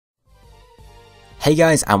Hey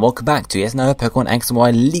guys, and welcome back to yet another Pokemon X and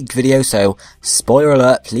Y leaked video. So, spoiler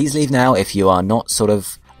alert, please leave now if you are not sort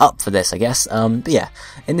of up for this, I guess. But yeah,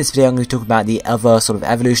 in this video I'm going to talk about the other sort of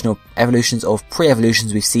evolutions of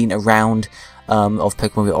pre-evolutions we've seen around of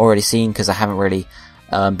Pokemon we've already seen, because I haven't really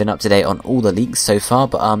been up to date on all the leaks so far,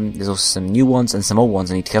 but there's also some new ones and some old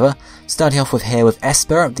ones I need to cover. Starting off with here with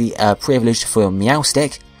Esper, the pre-evolution for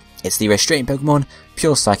Meowstic. It's the restraining Pokemon,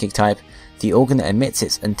 pure Psychic type. The organ that emits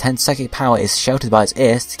its intense psychic power is sheltered by its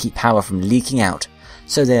ears to keep power from leaking out.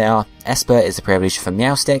 So there are. Esper is the pre-evolution for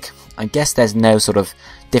Meowstic. I guess there's no sort of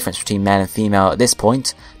difference between male and female at this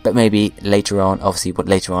point, but maybe later on, obviously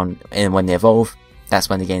later on when they evolve, that's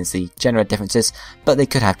when they gain the gender differences, but they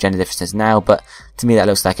could have gender differences now, but to me that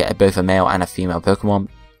looks like both a male and a female Pokemon.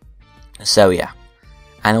 So yeah.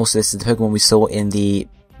 And also this is the Pokemon we saw in the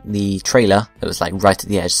trailer that was like right at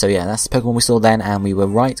the edge. So yeah, that's the Pokemon we saw then, and we were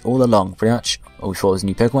right all along pretty much. Or we thought it was a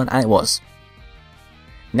new Pokemon, and it was.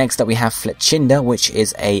 Next up we have Fletchinder, which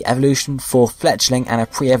is a evolution for Fletchling and a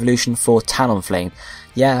pre-evolution for Talonflame.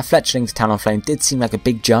 Yeah, Fletchling to Talonflame did seem like a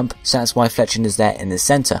big jump, so that's why Fletchinder's there in the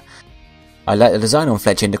centre. I like the design on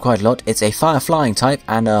Fletchinder quite a lot. It's a fire flying type,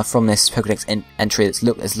 and from this Pokedex entry it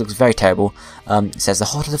looks very terrible. It says the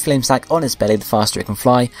hotter the flame sack on its belly, the faster it can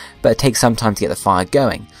fly, but it takes some time to get the fire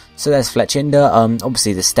going. So there's Fletchinder.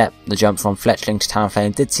 Obviously the jump from Fletchling to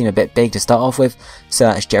Talonflame did seem a bit big to start off with, so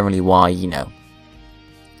that's generally why, you know,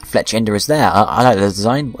 Fletchinder is there. I like the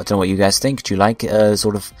design. I don't know what you guys think. Do you like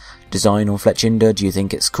sort of design on Fletchinder? Do you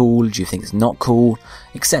think it's cool? Do you think it's not cool?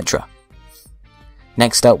 Etc.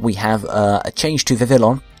 Next up we have a change to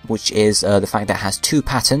Vivillon, which is the fact that it has two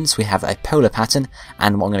patterns. We have a polar pattern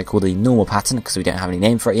and what I'm going to call the normal pattern, because we don't have any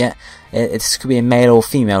name for it yet. This could be a male or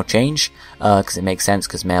female change, because it makes sense,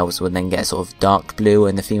 because males would then get sort of dark blue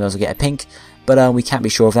and the females will get a pink. But we can't be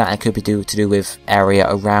sure of that. It could be to do with area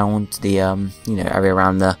around the area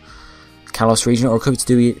around the Kalos region, or it could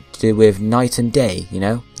be to do with night and day. You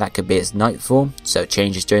know, that could be its night form, so it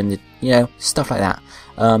changes during the stuff like that.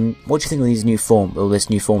 What do you think of this new form for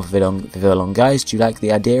Vivillon, guys? Do you like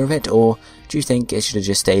the idea of it, or do you think it should have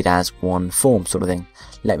just stayed as one form sort of thing?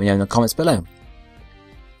 Let me know in the comments below.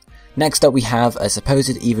 Next up we have a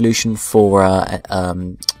supposed evolution for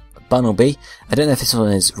Bunnelby. I don't know if this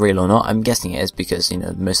one is real or not. I'm guessing it is, because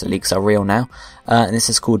most of the leaks are real now. And this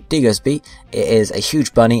is called Diggersby. It is a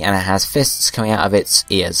huge bunny and it has fists coming out of its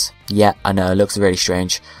ears. Yeah, I know, it looks really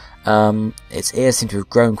strange. Its ears seem to have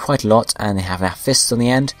grown quite a lot, and they have fists on the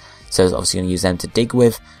end, so it's obviously going to use them to dig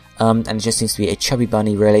with. And it just seems to be a chubby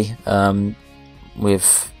bunny, really.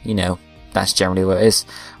 With that's generally what it is.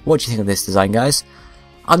 What do you think of this design, guys?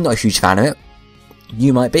 I'm not a huge fan of it.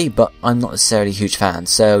 You might be, but I'm not necessarily a huge fan.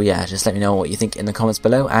 So yeah, just let me know what you think in the comments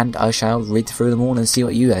below, and I shall read through them all and see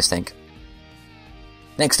what you guys think.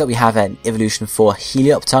 Next up we have an evolution for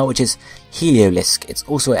Helioptile, which is Heliolisk. It's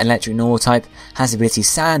also an electric normal type, has the ability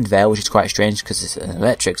Sand Veil, which is quite strange because it's an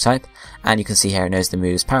electric type, and you can see here it knows the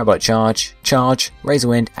moves Parabolic Charge, Razor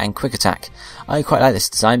Wind, and Quick Attack. I quite like this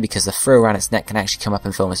design because the frill around its neck can actually come up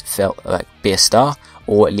and be a star,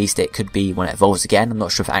 or at least it could be when it evolves again. I'm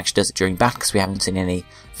not sure if it actually does it during battle because we haven't seen any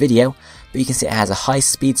video, but you can see it has a high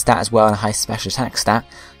speed stat as well and a high special attack stat,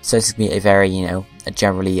 so this is going to be a very, a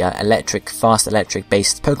generally fast electric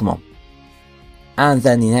based Pokemon. And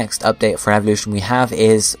then the next update for evolution we have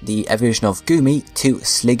is the evolution of Goomy to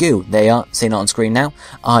Sliggoo. They are seen on screen now.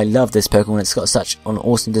 I love this Pokemon. It's got such an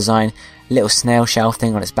awesome design. Little snail shell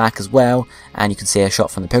thing on its back as well, and you can see a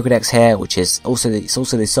shot from the Pokedex here, which is also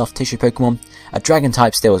the soft tissue Pokemon. A dragon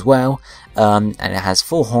type still as well, and it has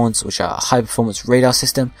 4 horns, which are a high performance radar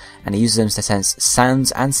system, and it uses them to sense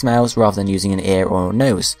sounds and smells rather than using an ear or a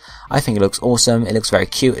nose. I think it looks awesome. It looks very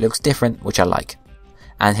cute. It looks different, which I like.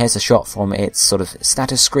 And here's a shot from its sort of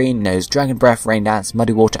status screen. Knows Dragon Breath, Rain Dance,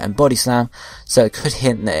 Muddy Water, and Body Slam, so it could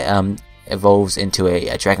hint that it evolves into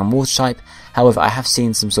a Dragon Water type. However, I have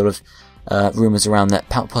seen some sort of rumours around that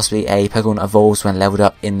possibly a Pokemon evolves when leveled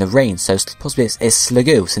up in the rain, so possibly it's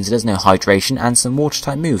Sliggoo, since it does know hydration and some water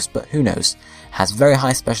type moves, but who knows. It has very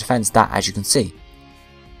high special defense stat, as you can see.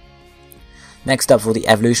 Next up for the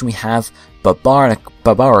evolution we have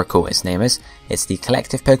Barbaracle, its name is. It's the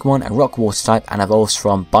collective Pokemon, a rock water type, and evolves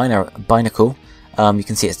from Binacle. You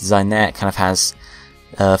can see its design there. It kind of has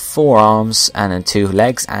 4 arms and then 2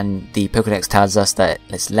 legs, and the Pokedex tells us that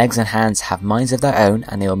its legs and hands have minds of their own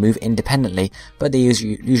and they will move independently, but they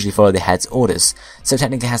usually follow the head's orders. So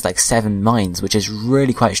technically it has like 7 minds, which is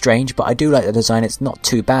really quite strange, but I do like the design. It's not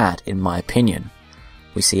too bad in my opinion.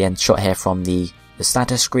 We see a shot here from the the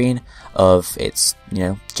status screen of its,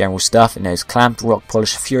 general stuff. It knows Clamp, Rock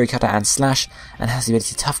Polish, Fury Cutter and Slash, and has the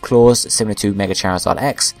ability Tough Claws, similar to Mega Charizard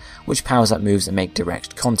X, which powers up moves that make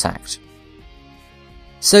direct contact.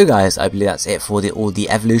 So guys, I believe that's it for all the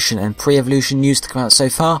evolution and pre-evolution news to come out so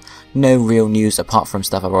far. No real news apart from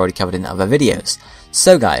stuff I've already covered in other videos.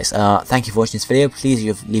 So guys, thank you for watching this video.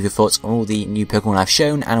 Please leave your thoughts on all the new Pokemon I've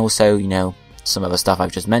shown, and also, some other stuff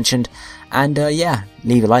I've just mentioned. And yeah,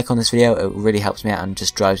 leave a like on this video. It really helps me out and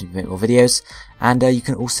just drives me to make more videos. And you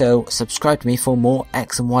can also subscribe to me for more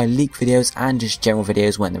X and Y leak videos and just general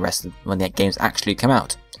videos when the games actually come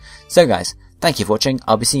out. So guys, thank you for watching.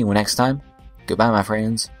 I'll be seeing you all next time. Goodbye, my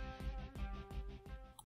friends.